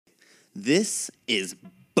This is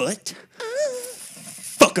butt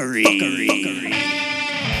fuckery.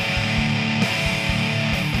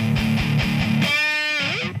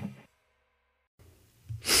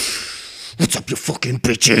 What's up, you fucking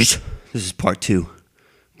bitches? This is part 2.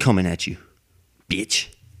 Coming at you, bitch.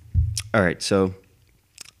 All right, so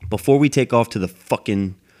before we take off to the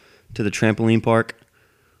trampoline park,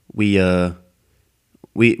 we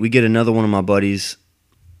get another one of my buddies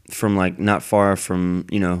from like not far from,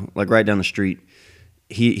 like right down the street.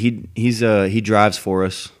 He drives for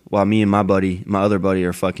us while me and my other buddy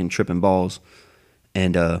are fucking tripping balls.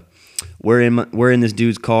 And we're in this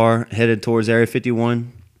dude's car headed towards Area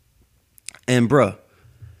 51. And bruh,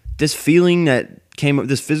 this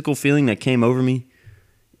physical feeling that came over me,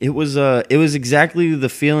 it was exactly the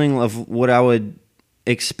feeling of what I would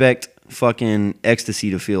expect fucking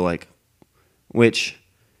ecstasy to feel like, which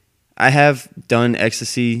I have done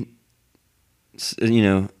ecstasy.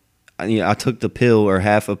 I took the pill or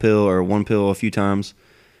half a pill or one pill a few times,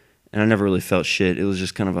 and I never really felt shit. It was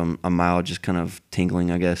just kind of a mild, just kind of tingling,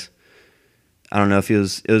 I guess. I don't know if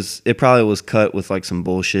it probably was cut with like some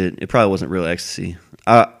bullshit. It probably wasn't real ecstasy.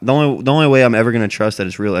 The only way I'm ever gonna trust that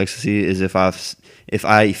it's real ecstasy is if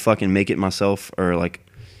I fucking make it myself or like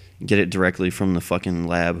get it directly from the fucking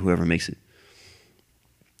lab, whoever makes it.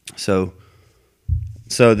 So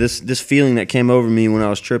this feeling that came over me when I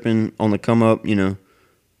was tripping on the come up,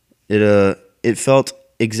 it felt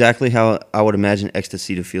exactly how I would imagine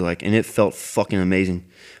ecstasy to feel like, and it felt fucking amazing.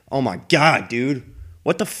 Oh my god, dude.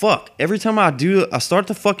 What the fuck? Every time I start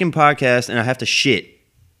the fucking podcast and I have to shit.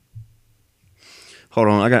 Hold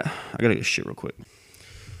on, I gotta get shit real quick.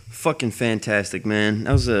 Fucking fantastic, man.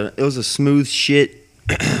 It was a smooth shit.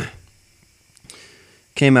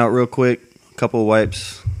 Came out real quick. A couple of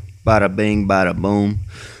wipes. Bada bing, bada boom.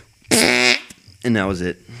 And that was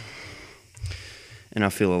it. And I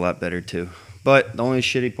feel a lot better too. But the only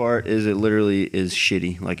shitty part is it literally is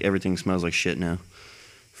shitty. Like everything smells like shit now.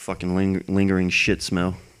 Fucking lingering shit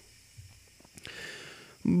smell.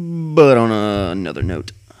 But on another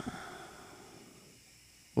note,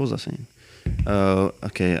 what was I saying?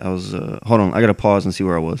 Okay, I was. Hold on, I gotta pause and see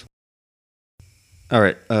where I was. All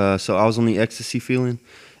right, so I was on the ecstasy feeling.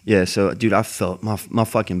 Yeah, so dude, I felt my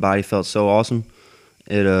fucking body felt so awesome.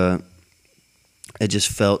 It just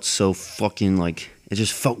felt so fucking like it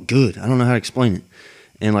just felt good. I don't know how to explain it.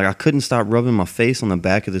 And like I couldn't stop rubbing my face on the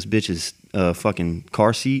back of this bitch's fucking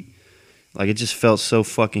car seat. Like it just felt so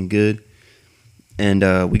fucking good.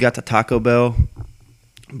 And we got to Taco Bell.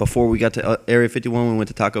 Before we got to Area 51, we went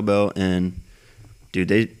to Taco Bell, and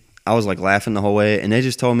dude, I was like laughing the whole way, and they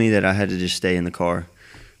just told me that I had to just stay in the car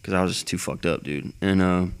because I was just too fucked up, dude.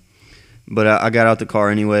 And but I got out the car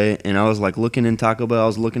anyway, and I was like looking in Taco Bell. I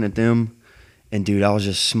was looking at them, and dude, I was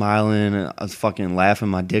just smiling. And I was fucking laughing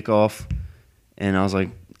my dick off. And I was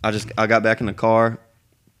like, I got back in the car,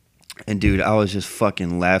 and dude, I was just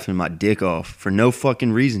fucking laughing my dick off for no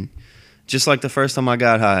fucking reason. Just like the first time I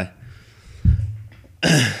got high.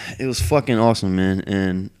 It was fucking awesome, man.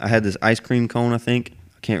 And I had this ice cream cone, I think.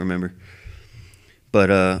 I can't remember.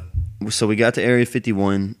 But, so we got to Area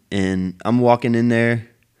 51, and I'm walking in there,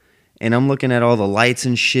 and I'm looking at all the lights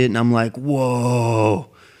and shit, and I'm like, whoa.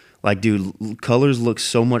 Like, dude, colors look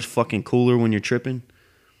so much fucking cooler when you're tripping.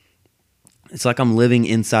 It's like I'm living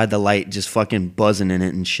inside the light, just fucking buzzing in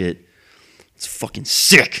it and shit. It's fucking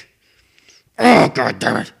sick. Oh, god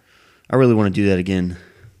damn it. I really want to do that again.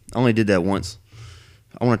 I only did that once.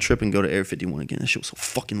 I want to trip and go to Area 51 again. That shit was so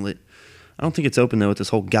fucking lit. I don't think it's open, though, with this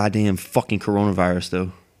whole goddamn fucking coronavirus,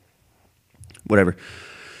 though. Whatever.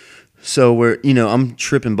 So I'm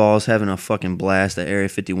tripping balls, having a fucking blast at Area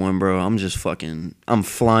 51, bro. I'm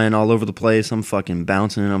flying all over the place. I'm fucking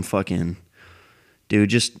bouncing. I'm fucking... Dude,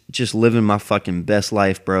 just living my fucking best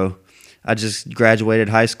life, bro. I just graduated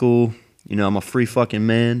high school. I'm a free fucking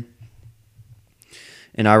man.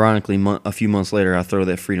 And ironically, a few months later, I throw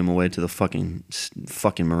that freedom away to the fucking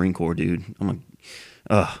Marine Corps, dude. I'm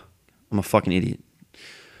a fucking idiot.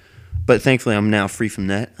 But thankfully, I'm now free from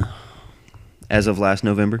that as of last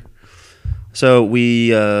November. So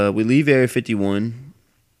we leave Area 51,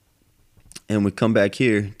 and we come back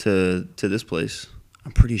here to this place.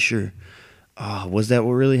 I'm pretty sure. Was that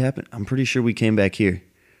what really happened? I'm pretty sure we came back here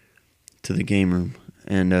to the game room,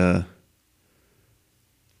 and I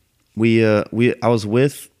was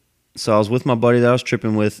with my buddy that I was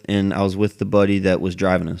tripping with, and I was with the buddy that was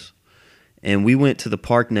driving us, and we went to the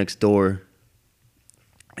park next door,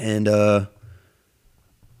 and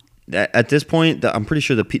at this point, I'm pretty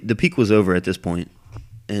sure the peak was over at this point,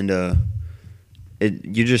 and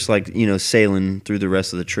you're just like sailing through the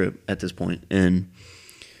rest of the trip at this point, and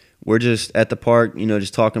we're just at the park,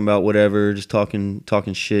 just talking about whatever, just talking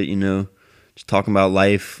shit, just talking about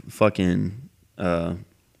life, fucking,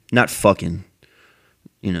 not fucking,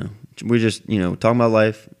 we're just, talking about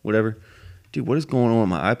life, whatever. Dude, what is going on with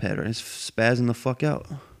my iPad? It's spazzing the fuck out.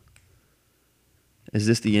 Is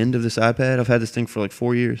this the end of this iPad? I've had this thing for like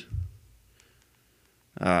 4 years.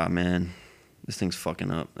 Ah, man. This thing's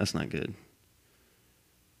fucking up. That's not good.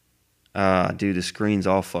 Dude, the screen's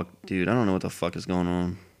all fucked. Dude, I don't know what the fuck is going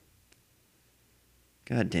on.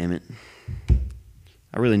 God damn it.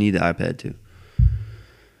 I really need the iPad too.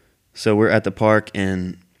 So we're at the park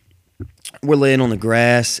and we're laying on the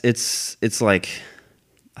grass. It's like,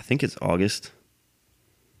 I think it's August.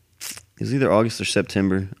 It's either August or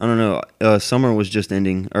September. I don't know. Summer was just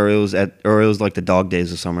ending, or it was like the dog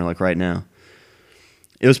days of summer, like right now.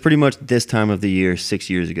 It was pretty much this time of the year 6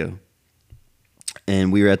 years ago.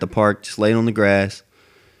 And we were at the park just laying on the grass,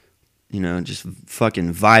 just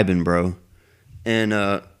fucking vibing, bro. And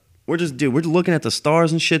we're looking at the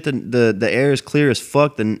stars and shit. The air is clear as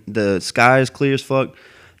fuck. The sky is clear as fuck.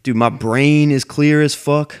 Dude, my brain is clear as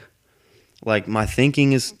fuck. Like, my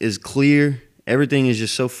thinking is clear. Everything is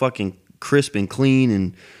just so fucking crisp and clean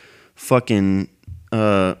and fucking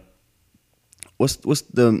what's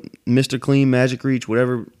the Mr. Clean Magic Reach,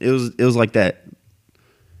 whatever. It was like that.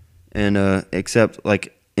 And except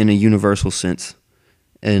like in a universal sense.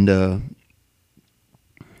 And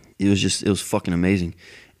it was fucking amazing.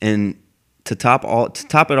 And to top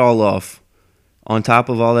it all off, on top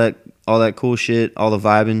of all that cool shit, all the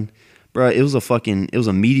vibing, bro, it was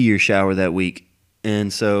a meteor shower that week.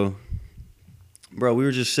 And so, bro, we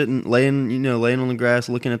were just laying on the grass,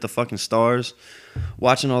 looking at the fucking stars,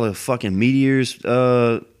 watching all the fucking meteors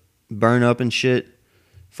burn up and shit,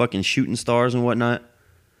 fucking shooting stars and whatnot.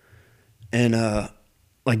 And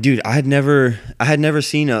like, dude, I had never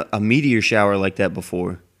seen a meteor shower like that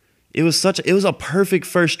before. It was a perfect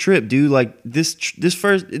first trip, dude. Like this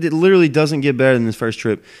first, it literally doesn't get better than this first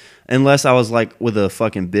trip, unless I was like with a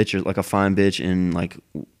fucking bitch or like a fine bitch, and like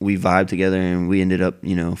we vibed together and we ended up,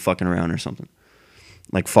 fucking around or something,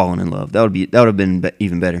 like falling in love. That would have been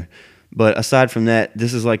even better. But aside from that,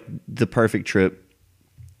 this is like the perfect trip.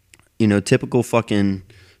 Typical fucking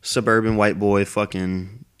suburban white boy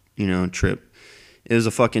fucking, trip. It was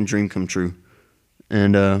a fucking dream come true.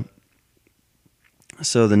 And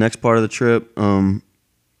so the next part of the trip, I'm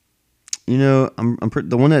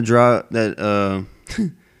the one that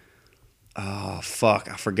oh fuck,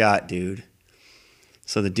 I forgot, dude.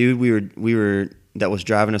 So the dude we were that was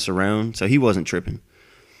driving us around, so he wasn't tripping.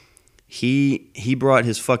 He brought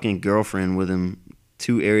his fucking girlfriend with him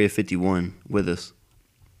to Area 51 with us.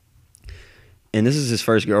 And this is his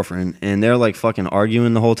first girlfriend, and they're like fucking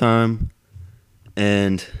arguing the whole time,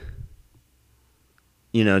 and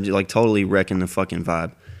like totally wrecking the fucking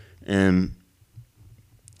vibe. And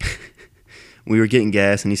we were getting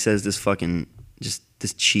gas, and he says this fucking just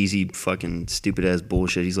this cheesy fucking stupid ass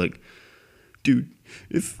bullshit. He's like, "Dude,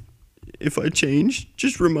 if I change,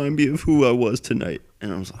 just remind me of who I was tonight."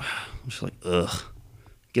 And I was like, ugh,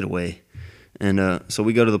 get away. And so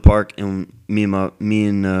we go to the park, and me and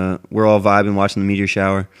we're all vibing, watching the meteor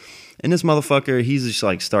shower. And this motherfucker, he's just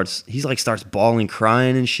like starts bawling,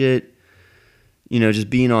 crying and shit. Just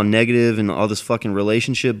being all negative and all this fucking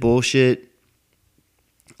relationship bullshit.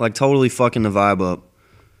 Like totally fucking the vibe up.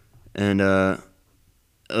 And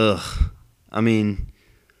I mean,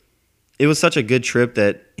 it was such a good trip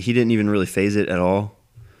that he didn't even really phase it at all.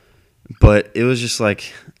 But it was just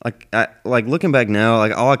like looking back now,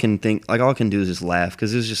 like all I can do is just laugh,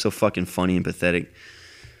 because it was just so fucking funny and pathetic.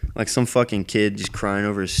 Like some fucking kid just crying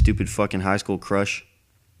over his stupid fucking high school crush.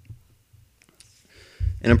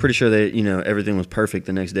 And I'm pretty sure that, everything was perfect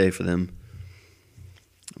the next day for them.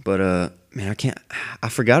 But man, I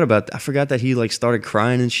forgot that he like started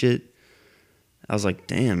crying and shit. I was like,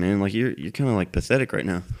 damn, man, like you're kind of like pathetic right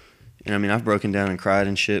now. And I mean, I've broken down and cried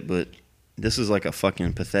and shit, but this is like a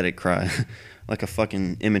fucking pathetic cry. Like a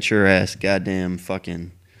fucking immature ass goddamn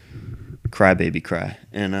fucking crybaby cry.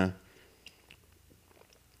 And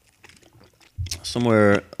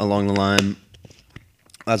somewhere along the line,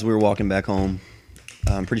 as we were walking back home,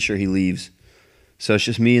 I'm pretty sure he leaves. So it's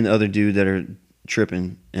just me and the other dude that are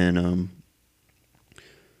tripping. And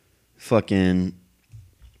fucking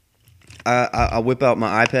I whip out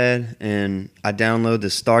my iPad and I download the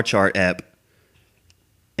Star Chart app.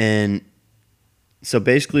 And so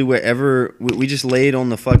basically wherever we just laid on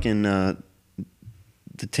the fucking the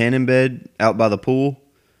tanning bed out by the pool,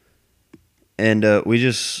 and we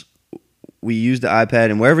used the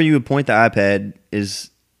iPad, and wherever you would point the iPad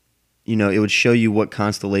is, it would show you what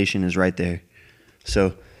constellation is right there.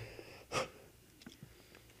 So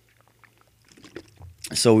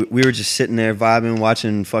So we were just sitting there vibing,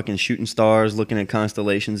 watching fucking shooting stars, looking at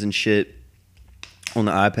constellations and shit on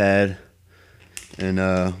the iPad, and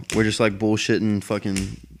we're just like bullshitting,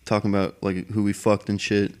 fucking talking about like who we fucked and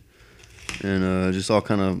shit, and just all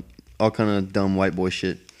kind of dumb white boy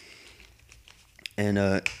shit.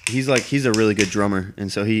 And he's a really good drummer,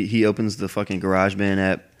 and so he opens the fucking GarageBand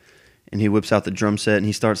app, and he whips out the drum set, and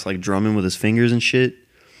he starts like drumming with his fingers and shit.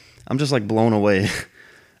 I'm just like blown away.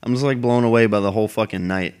 I'm just like blown away by the whole fucking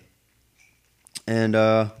night. And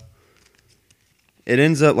it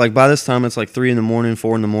ends up like by this time it's like 3 a.m,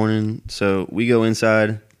 4 a.m. So we go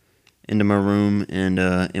inside into my room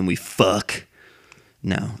and we fuck.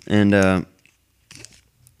 No. And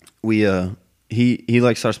he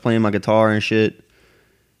like starts playing my guitar and shit,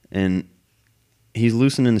 and he's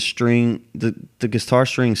loosening the string. The guitar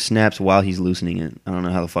string snaps while he's loosening it. I don't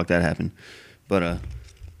know how the fuck that happened. But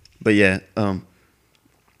yeah,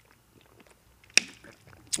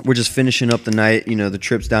 we're just finishing up the night. You know, the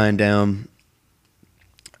trip's dying down.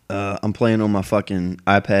 I'm playing on my fucking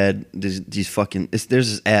iPad. There's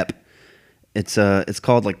this app. It's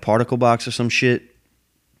called like Particle Box or some shit.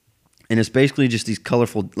 And it's basically just these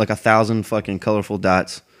colorful, like 1,000 fucking colorful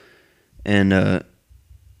dots. And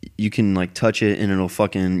you can like touch it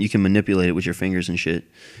and you can manipulate it with your fingers and shit.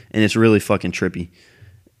 And it's really fucking trippy.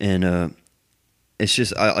 And it's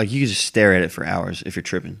just, like you can just stare at it for hours if you're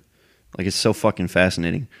tripping. Like, it's so fucking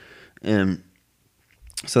fascinating. And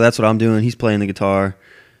so that's what I'm doing. He's playing the guitar.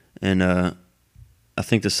 And I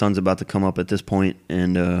think the sun's about to come up at this point.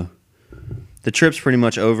 And the trip's pretty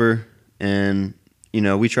much over. And, you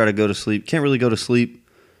know, we try to go to sleep. Can't really go to sleep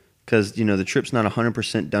because, you know, the trip's not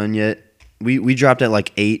 100% done yet. We dropped at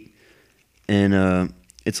like 8. And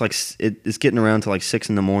it's like it's getting around to like 6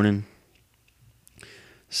 a.m.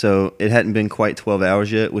 So it hadn't been quite 12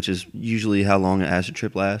 hours yet, which is usually how long an acid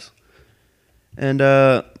trip lasts. And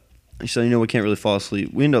so, you know, we can't really fall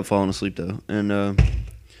asleep. We end up falling asleep though. And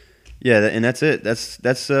yeah, and that's it. That's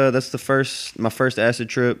my first acid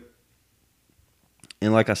trip.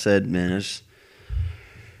 And like I said, man,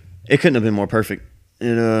 it couldn't have been more perfect.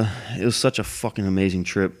 It was such a fucking amazing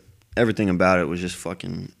trip. Everything about it was just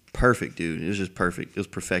fucking perfect, dude. It was just perfect. It was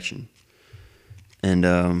perfection. And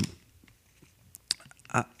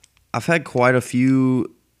I've had quite a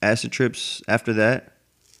few acid trips after that.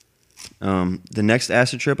 The next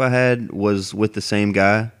acid trip I had was with the same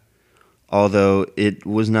guy, although it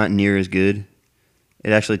was not near as good.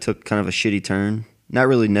 It actually took kind of a shitty turn. Not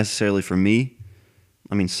really necessarily for me.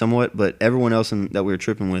 I mean, somewhat, but everyone else that we were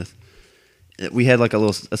tripping with. We had like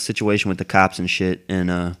a situation with the cops and shit,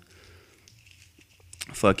 and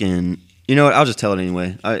fucking, you know what? I'll just tell it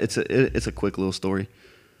anyway. It's a quick little story.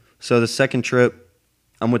 So the second trip,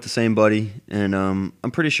 I'm with the same buddy, and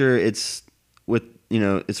I'm pretty sure it's with, you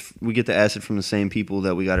know, we get the acid from the same people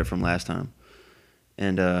that we got it from last time,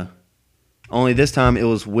 and only this time it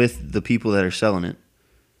was with the people that are selling it.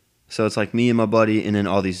 So it's like me and my buddy, and then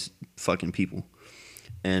all these fucking people,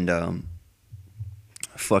 and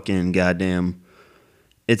fucking goddamn,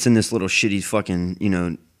 it's in this little shitty fucking, you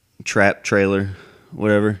know, trap trailer,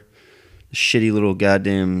 whatever, shitty little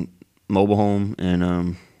goddamn mobile home,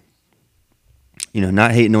 and you know,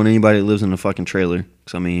 not hating on anybody that lives in a fucking trailer,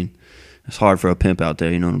 because I mean, it's hard for a pimp out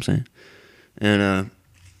there, you know what I'm saying? And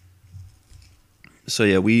so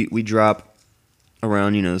yeah, we drop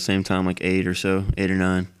around, you know, the same time, like 8 or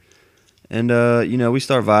 9, and you know, we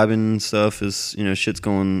start vibing and stuff as, you know, shit's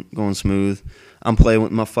going smooth. I'm playing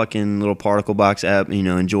with my fucking little Particle Box app, you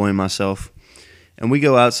know, enjoying myself, and we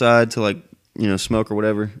go outside to, like, you know, smoke or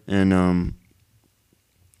whatever, and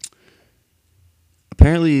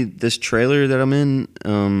apparently this trailer that I'm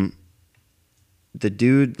in, the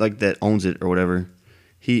dude like that owns it or whatever,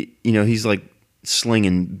 he's like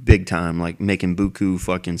slinging big time, like making buku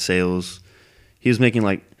fucking sales. He was making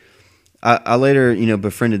like, I later, you know,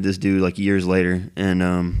 befriended this dude like years later,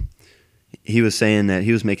 and he was saying that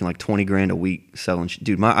he was making like 20 grand a week selling shit.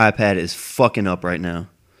 Dude, my iPad is fucking up right now.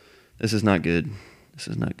 This is not good. This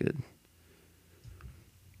is not good.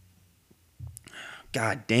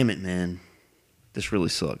 God damn it, man. This really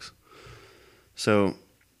sucks. So,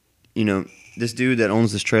 you know, this dude that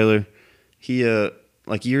owns this trailer, he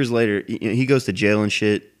like years later, he goes to jail and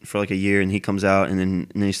shit for like a year, and he comes out, and then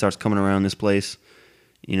he starts coming around this place.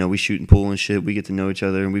 You know, we shooting pool and shit. We get to know each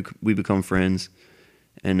other, and we become friends.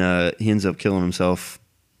 And he ends up killing himself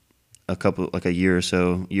a year or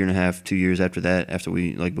so, year and a half, 2 years after that, after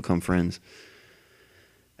we like become friends.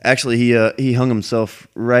 Actually, he hung himself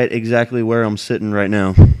right exactly where I'm sitting right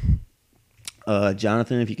now.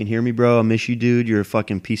 Jonathan, if you can hear me, bro, I miss you, dude. You're a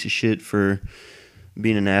fucking piece of shit for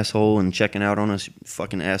being an asshole and checking out on us,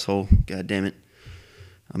 fucking asshole. God damn it.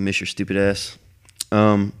 I miss your stupid ass.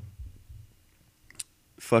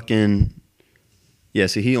 Fucking yeah.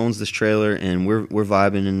 So he owns this trailer, and we're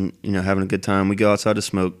vibing and having a good time. We go outside to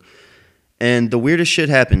smoke, and the weirdest shit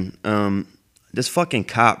happened. This fucking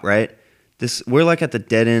cop, right? We're like at the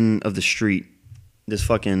dead end of the street. This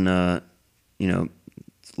fucking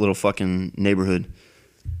little fucking neighborhood,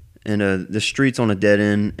 and the street's on a dead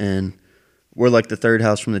end, and we're like the third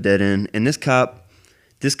house from the dead end. And this cop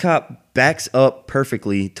backs up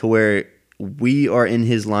perfectly to where we are in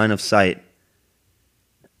his line of sight.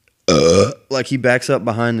 Like he backs up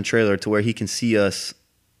behind the trailer to where he can see us,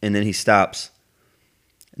 and then he stops.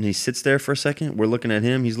 And he sits there for a second. We're looking at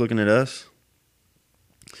him. He's looking at us.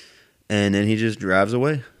 And then he just drives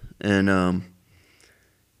away. And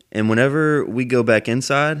whenever we go back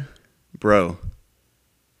inside, bro,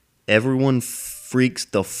 everyone freaks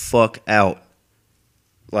the fuck out.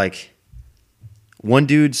 Like, one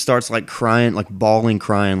dude starts like crying, like bawling,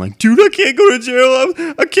 crying, like, dude, I can't go to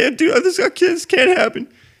jail. I can't do this. This can't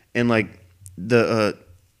happen. And like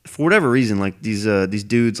for whatever reason, like these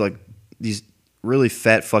dudes, like these really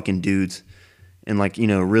fat fucking dudes, and like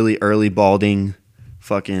really early balding,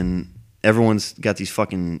 fucking. Everyone's got these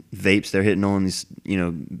fucking vapes they're hitting on, these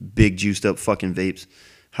big juiced up fucking vapes,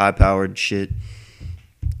 high powered shit,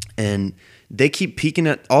 and they keep peeking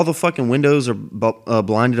at all the fucking windows are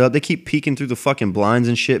blinded up. They keep peeking through the fucking blinds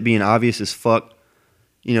and shit, being obvious as fuck,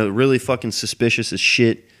 really fucking suspicious as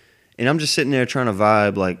shit. And I'm just sitting there trying to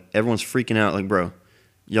vibe, like everyone's freaking out, like, bro,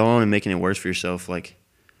 y'all only making it worse for yourself. Like,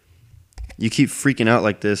 you keep freaking out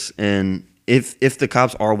like this, and if the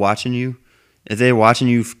cops are watching you, if they're watching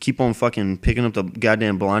you keep on fucking picking up the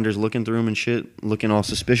goddamn blinders, looking through them and shit, looking all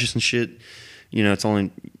suspicious and shit, it's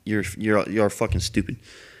only you're fucking stupid.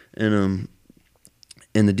 And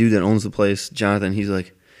the dude that owns the place, Jonathan, he's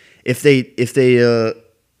like, if they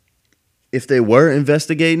were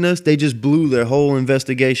investigating us, they just blew their whole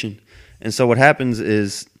investigation. And so what happens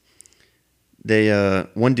is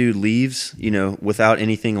one dude leaves, without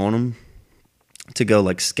anything on him to go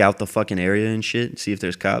like scout the fucking area and shit, see if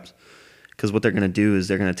there's cops. Because what they're going to do is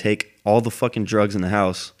they're going to take all the fucking drugs in the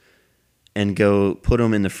house and go put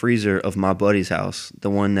them in the freezer of my buddy's house, the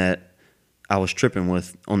one that I was tripping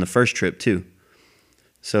with on the first trip too.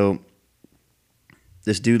 So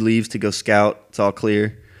this dude leaves to go scout. It's all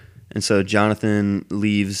clear. And so Jonathan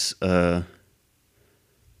leaves. I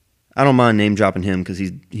don't mind name dropping him because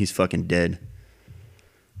he's fucking dead.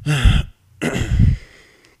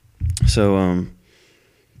 So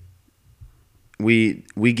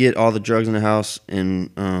we get all the drugs in the house,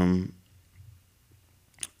 and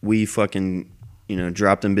we fucking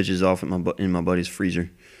drop them bitches off at in my buddy's freezer.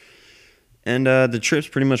 And the trip's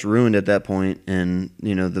pretty much ruined at that point, and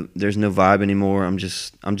there's no vibe anymore. I'm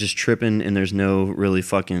just tripping, and there's no really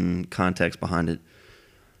fucking context behind it.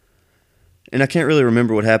 And I can't really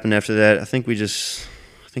remember what happened after that. I think he just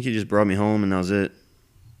brought me home, and that was it.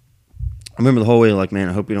 I remember the whole way, like, man,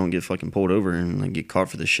 I hope we don't get fucking pulled over and like get caught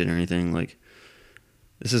for this shit or anything. Like,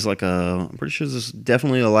 this is like I'm pretty sure this is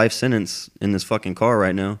definitely a life sentence in this fucking car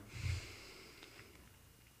right now.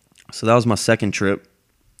 So that was my second trip.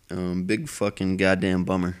 Big fucking goddamn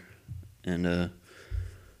bummer. And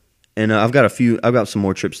I've got some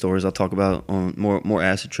more trip stories I'll talk about on more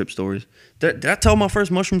acid trip stories. Did I tell my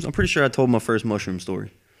first mushrooms? I'm pretty sure I told my first mushroom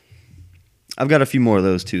story. I've got a few more of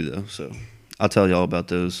those too, though, so I'll tell y'all about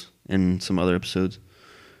those in some other episodes.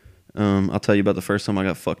 I'll tell you about the first time I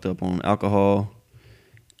got fucked up on alcohol.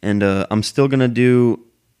 And I'm still going to do...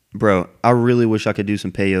 Bro, I really wish I could do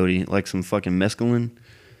some peyote, like some fucking mescaline.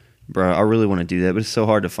 Bro, I really want to do that, but it's so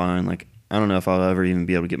hard to find. Like, I don't know if I'll ever even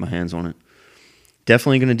be able to get my hands on it.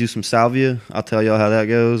 Definitely going to do some salvia. I'll tell y'all how that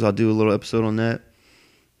goes. I'll do a little episode on that.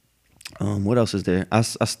 What else is there?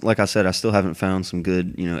 Like I said, I still haven't found some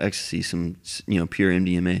good, ecstasy, some, pure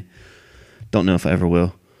MDMA. Don't know if I ever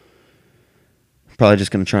will. Probably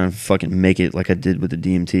just going to try and fucking make it like I did with the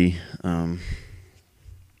DMT.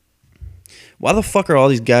 Why the fuck are all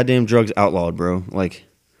these goddamn drugs outlawed, bro? Like,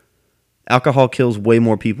 alcohol kills way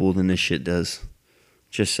more people than this shit does.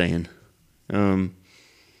 Just saying.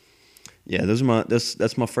 Yeah, that's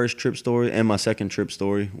my first trip story and my second trip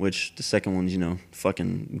story, which the second one's,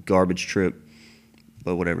 fucking garbage trip,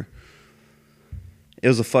 but whatever. It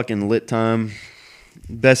was a fucking lit time.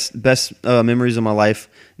 Best memories of my life.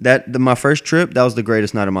 My first trip, that was the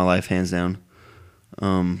greatest night of my life, hands down.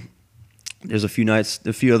 There's a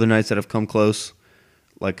few other nights that have come close,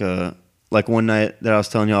 like one night that I was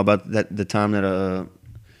telling y'all about, that the time that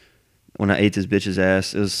when I ate this bitch's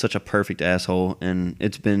ass. It was such a perfect asshole, and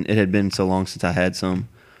it had been so long since I had some,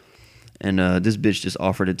 and this bitch just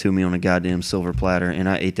offered it to me on a goddamn silver platter, and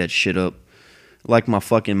I ate that shit up. Like my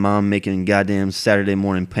fucking mom making goddamn Saturday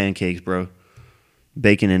morning pancakes, bro.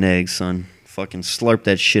 Bacon and eggs, son. Fucking slurp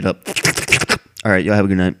that shit up. All right, y'all have a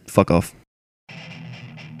good night. Fuck off.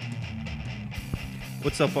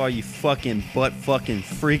 What's up, all you fucking butt fucking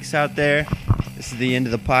freaks out there? This is the end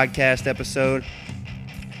of the podcast episode.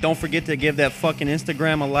 Don't forget to give that fucking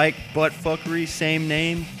Instagram a like. Buttfuckery, same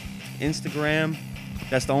name. Instagram.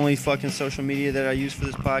 That's the only fucking social media that I use for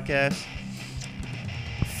this podcast.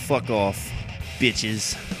 Fuck off,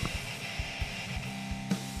 bitches.